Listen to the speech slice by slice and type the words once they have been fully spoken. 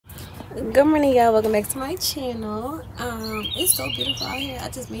Good morning, y'all. Welcome back to my channel. It's so beautiful out here. I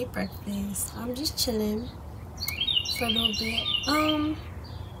just made breakfast. I'm just chilling for a little bit. I'm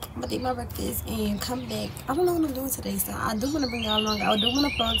gonna eat my breakfast and come back. I don't know what I'm doing today, so I do want to bring y'all along. I do want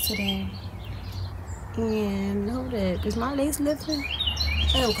to vlog today. And hold up, is my lace lifting?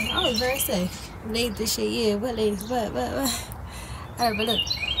 Oh, cause I was very safe. Lace this shit, yeah. What lace? What? Alright, but look,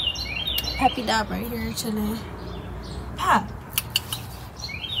 Happy Dog right here chilling. Pop,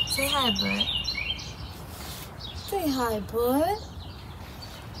 say hi, bud. Say hi, bud.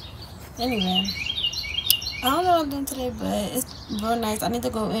 Anyway, I don't know what I'm doing today, but it's real nice. I need to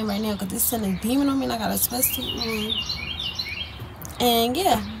go in right now because this sun is beaming on me and I got a sweatsuit on. And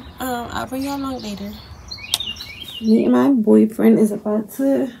yeah, I'll bring y'all along later. Me and my boyfriend is about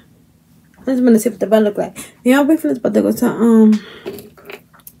to, I just want to see what the bed look like. Me and my boyfriend is about to go to,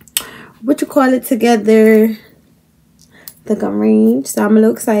 what you call it, together, the gun range. So I'm a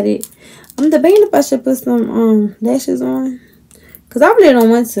little excited. I'm debating if I should put some lashes on because I really don't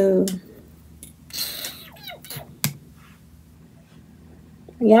want to.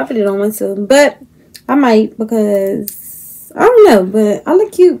 Yeah, I really don't want to, but I might because I don't know, but I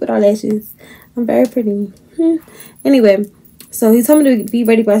look cute with our lashes. I'm very pretty. Anyway, so he told me to be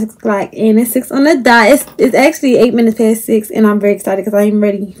ready by 6 o'clock, and it's 6 on the dot. It's actually 8 minutes past 6, and I'm very excited because I am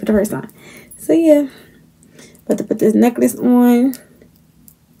ready for the first time. So yeah, about to put this necklace on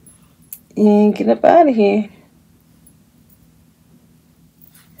and get up out of here.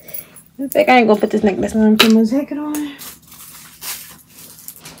 In fact, I ain't gonna put this necklace on. Put my jacket on.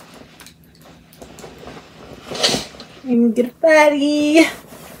 And get a fatty.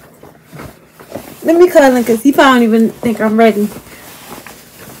 Let me call him because he probably don't even think I'm ready.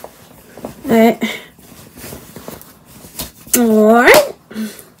 Alright.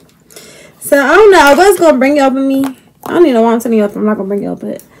 So I don't know. I was gonna bring y'all with me. I don't even know why I'm telling y'all if I'm not gonna bring y'all,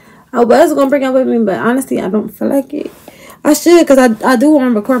 but I was gonna bring y'all with me, but honestly I don't feel like it. I should because I do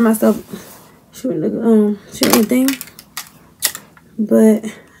want to record myself shooting the thing. But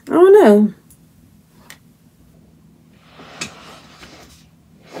I don't know.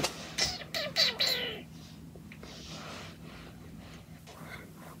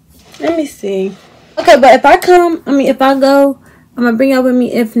 Let me see. Okay, but if I go, I'm gonna bring y'all with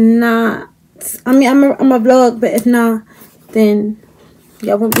me. If not, I'm a vlog, but if not, then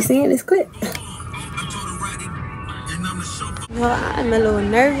y'all won't be seeing this clip. Well, I'm a little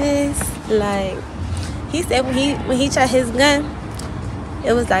nervous. Like he said when he tried his gun,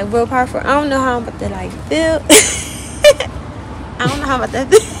 it was like real powerful. I don't know how I'm about to like feel. I don't know how I'm about to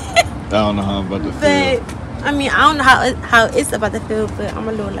feel. I don't know how I'm about to feel. But I mean, I don't know how it's about to feel, but I'm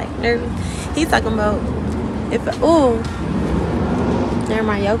a little like nervous. He's talking about if never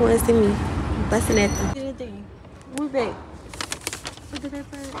mind, y'all going to see me busting at them. We're back. Look at that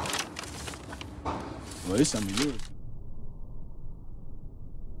bird. Well, it's some of yours.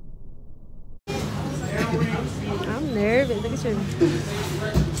 I'm nervous. Look at you.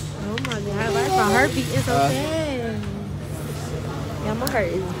 Oh my god, why is my heart beating so fast? Yeah, my heart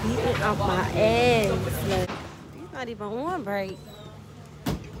is beating off my ass. Like, he's not even on break.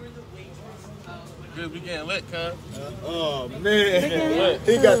 Good, we getting lit, cuz. Oh man,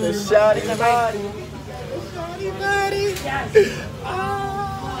 he got the shotty body. Shotty body. Oh,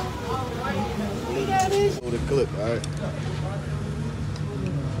 he got it. Hold the clip, all right.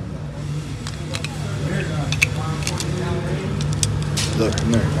 Look,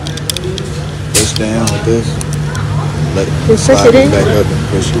 come here. Push down with this. Let it slide it back up and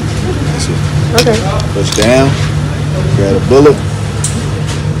push it. That's it. Okay. Push down. Grab a bullet.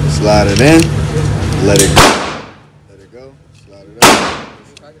 Slide it in. Let it go. Let it go. Slide it up.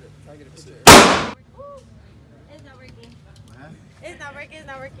 It's not working. It's not working. It's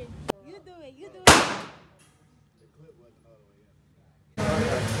not working. You do it. You do it.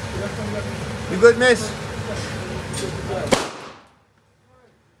 You good, miss?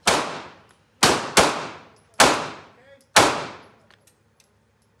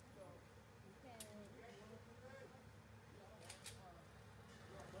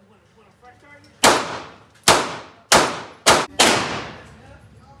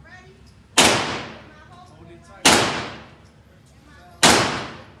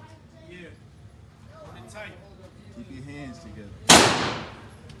 Keep your hands together.